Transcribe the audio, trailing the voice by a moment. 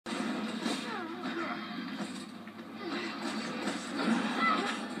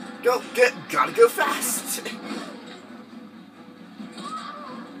Gotta go fast!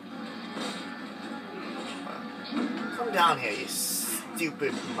 Come down here, you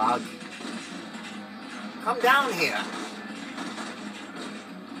stupid mug. Come down here.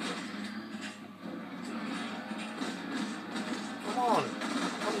 Come on,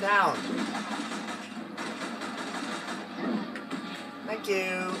 come down. Thank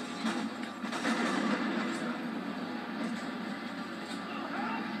you.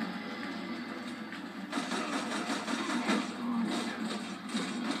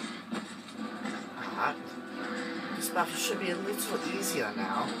 This battle should be a little easier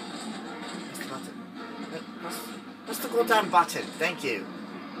now. Press the goddamn button. Thank you.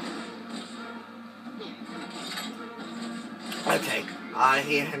 Okay, I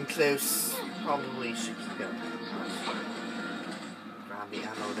hear him close. Probably should keep going. Grab the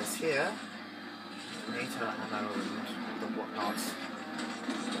ammo that's here. NATO ammo and the whatnot.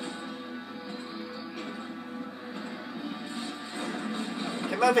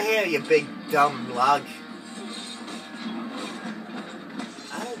 Come over here, you big dumb lug.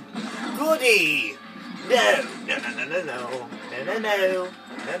 Oh, goody! No! No, no, no, no, no. No, no, no.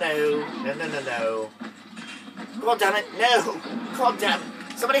 No, no. No, no, no, no. God damn it, no! God damn it!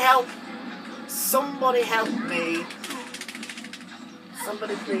 Somebody help! Somebody help me!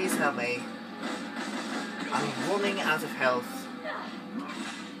 Somebody please help me. I'm running out of health.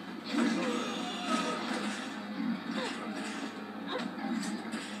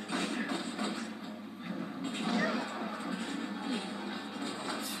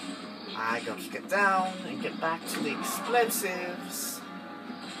 I got to get down and get back to the explosives.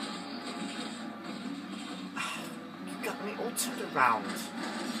 Me all turned around.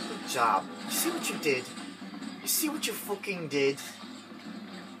 Good job. You see what you did? You see what you fucking did?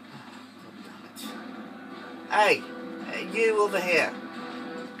 Oh, damn it. Hey, you over here.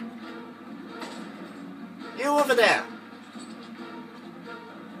 You over there.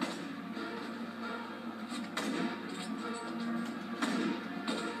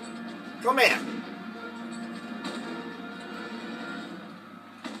 Come here.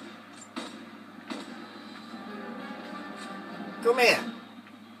 Come here.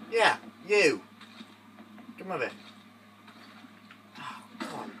 Yeah, you. Come over. Oh,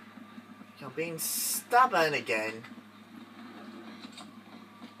 God. You're being stubborn again.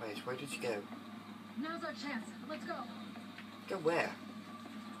 Wait, where did you go? Now's our chance. Let's go. Go where?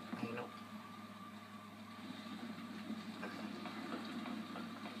 I know. Okay.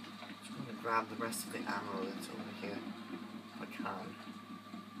 Just going to grab the rest of the ammo that's over here. If I can.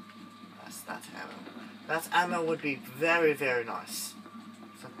 That's that ammo. That ammo would be very, very nice.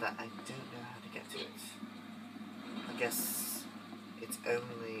 Except that I don't know how to get to it. I guess it's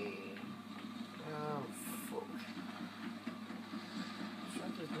only... Oh, fuck. Sure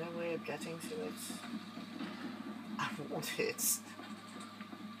there's no way of getting to it? I want it.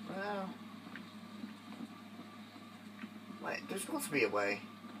 Well... Wait, there's got to be a way.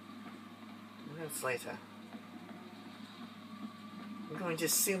 Maybe it's later. I'm going to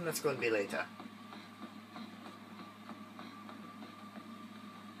assume that's going to be later.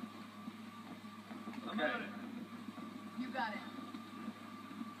 You got it.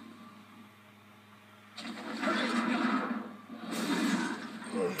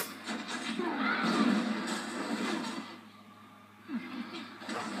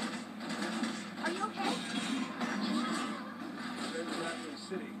 Are you okay?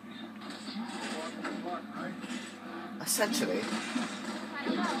 Essentially. I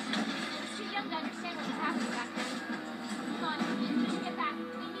don't know. He's too young to understand what was happening back then. Come on, we need to get back.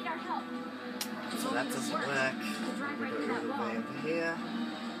 We need our help. So that doesn't work. We go all the way over here.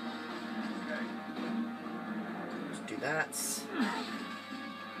 Just do that.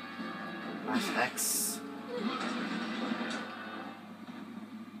 Mash X.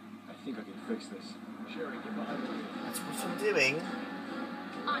 I think I can fix this. Sherry, get behind me. That's what I'm doing.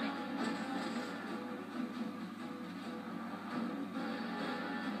 On it.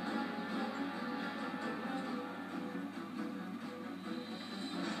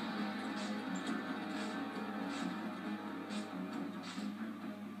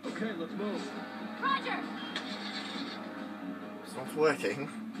 Okay, let's move. Roger! It's not working.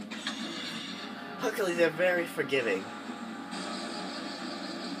 Luckily, they're very forgiving.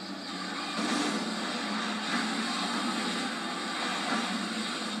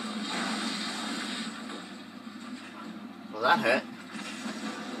 Well, that hurt.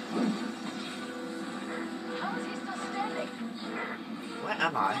 How is he still standing? Where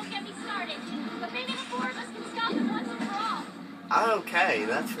am I? Don't get me started. But maybe the four of us can stop him once and for all. Okay,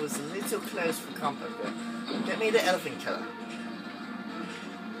 that was a little close for comfort. Get me the elephant killer.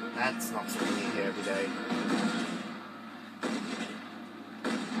 That's not something you hear every day.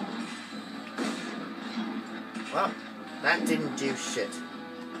 Well, that didn't do shit.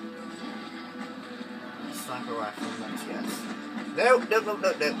 Sniper rifle, not yet. No.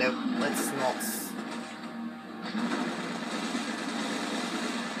 Let's not.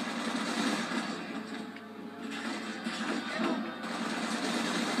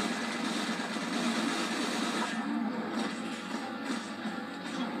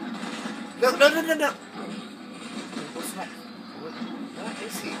 No. What's that? Where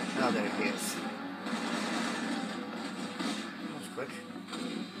is he? Oh, there he is. That was quick.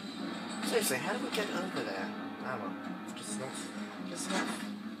 Seriously, how do we get over there? I don't know. Just not.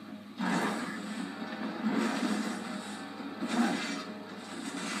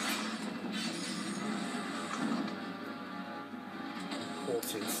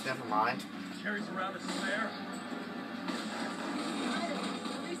 Importance, never mind. Carries around a spare.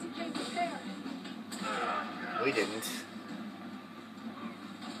 We didn't.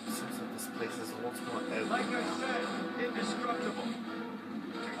 Seems like this place is a lot more open. Like I said, indestructible.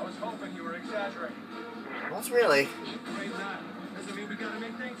 I was hoping you were exaggerating. Not really. Afraid not. Doesn't mean we gotta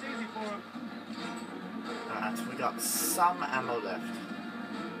make things easy for him. Alright, we got some ammo left.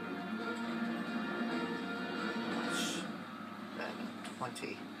 Much? Then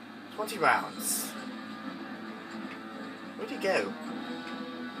 20 rounds. Where'd he go?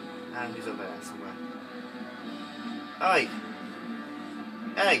 Ah, he's over there somewhere. Oi!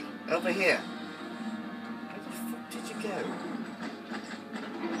 Hey, over here. Where the fuck did you go?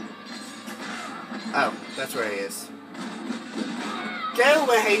 Oh, that's where he is. Go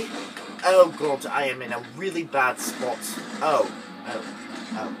away! Oh god, I am in a really bad spot. Oh.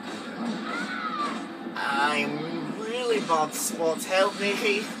 I'm really bad spot. Help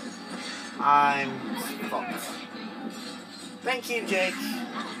me. I'm fucked. Thank you, Jake.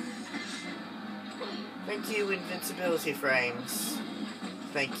 Thank you, invincibility frames.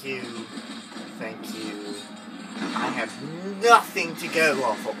 Thank you. I have nothing to go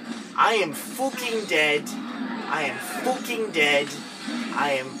off of. I am fucking dead. I am fucking dead.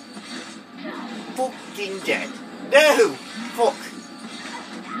 No! Fuck.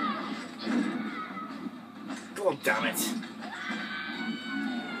 God damn it.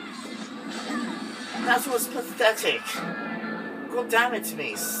 That was pathetic. God damn it,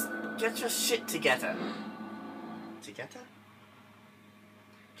 Mies. Get your shit together.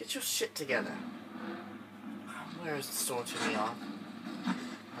 Get your shit together. Where is the store to me on?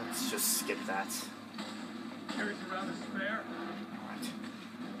 Let's just skip that. Carries around a spare. Alright.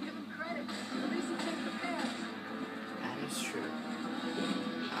 Give him credit. At least he takes the pair. That is true.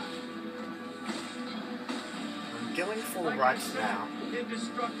 I'm going for right now.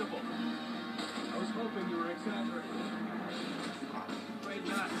 Indestructible. I was hoping you were exaggerating. Afraid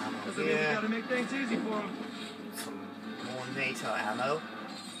not. Doesn't mean we gotta make things easy for him. Some more NATO ammo.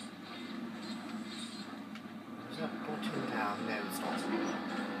 Is that bottom down? No, it's not.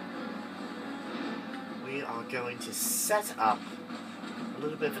 We are going to set up a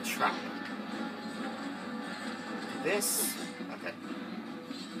little bit of a trap. This. Okay.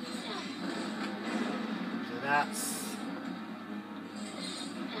 So that's.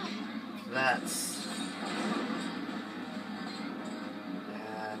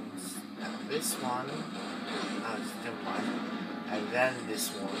 And now this one. Oh, never mind. And then this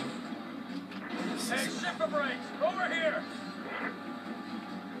one. Hey, shipper brakes! Over here!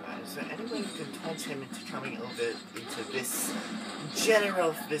 Is there any way you can taunt him into coming over into this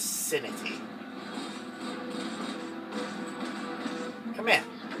general vicinity? Come here.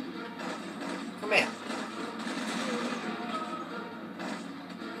 Come here.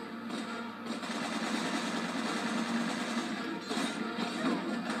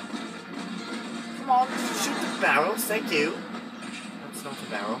 Come on, shoot the barrels, thank you. That's not a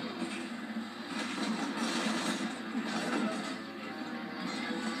barrel.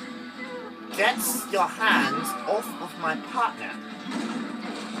 Get your hands off of my partner.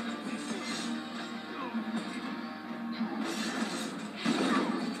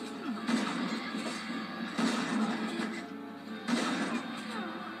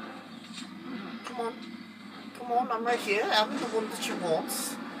 Come on, I'm right here. I'm the one that you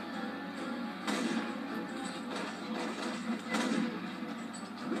want.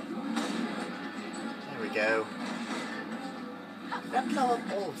 There we go. Did that blow up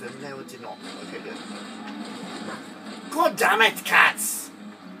all of them? No, it did not. Okay, good. God damn it, cats!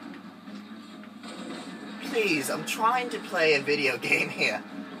 Please, I'm trying to play a video game here.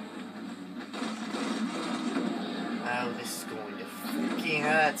 Oh, this is going to freaking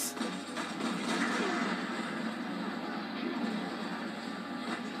hurt.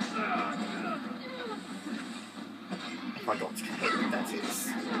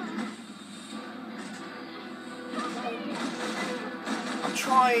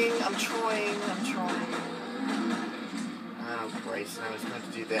 trying. Oh, great, now he's going to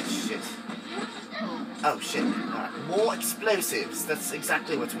do that shit. Oh, shit. Alright, more explosives. That's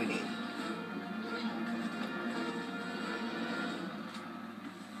exactly what we need.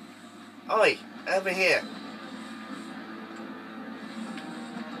 Oi, over here.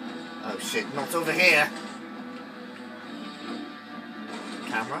 Oh, shit, not over here.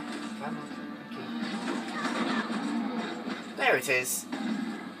 Camera. Thank you. There it is.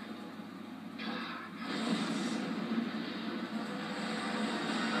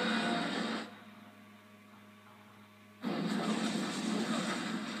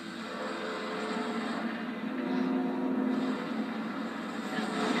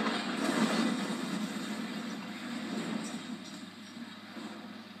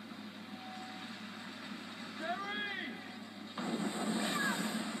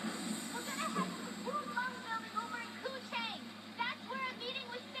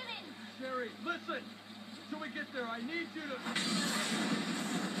 Listen! Until we get there, I need you to...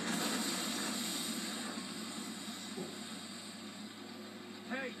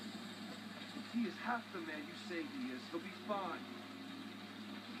 Hey! If he is half the man you say he is, he'll be fine.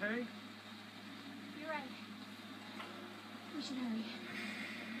 Okay? You're right. We should hurry.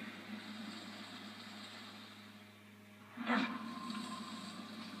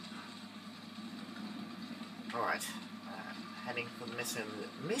 Alright. Heading for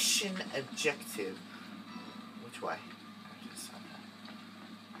mission objective. Which way?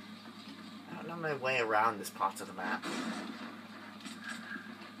 I don't know my way around this part of the map.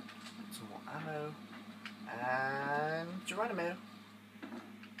 Some more ammo. And Geronimo.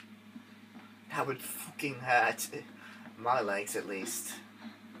 That would fucking hurt. My legs at least.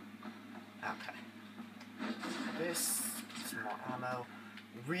 Okay. This, some more ammo.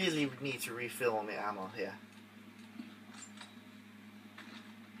 Really need to refill on the ammo here.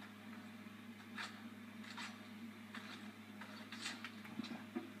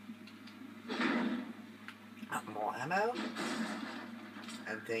 More ammo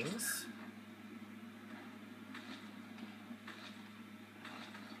and things.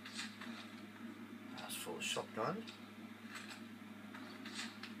 That's full shotgun.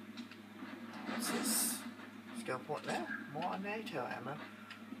 What's this? Skill point there. More NATO ammo.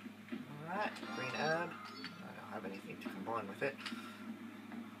 Alright, green herb. I don't have anything to combine with it.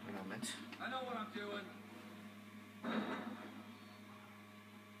 A moment. I know what I'm doing.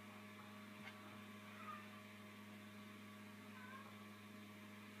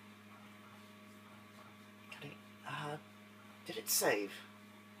 Did it save?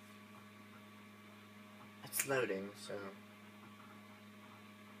 It's loading, so...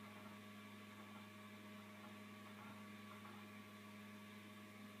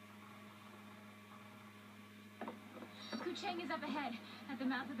 Kucheng is up ahead, at the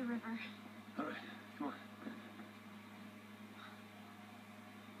mouth of the river. All right, come on.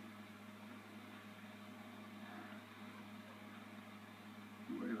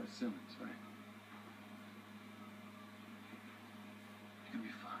 You worry about Simmons, right? You're gonna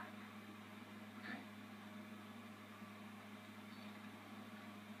be fine. Okay?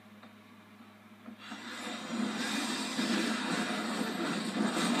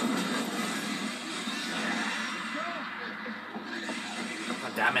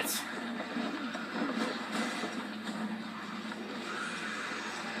 Oh, damn it. Is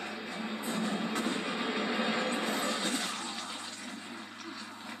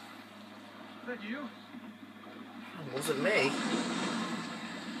that you? It wasn't me.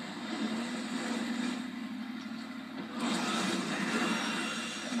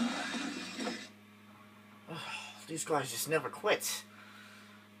 These guys just never quit.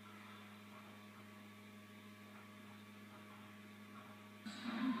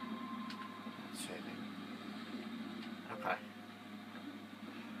 Okay.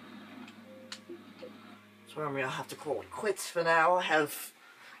 So I'm gonna have to call it quits for now. I have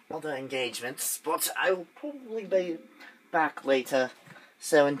other engagements, but I will probably be back later.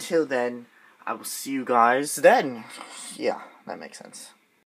 So until then, I will see you guys then. Yeah, that makes sense.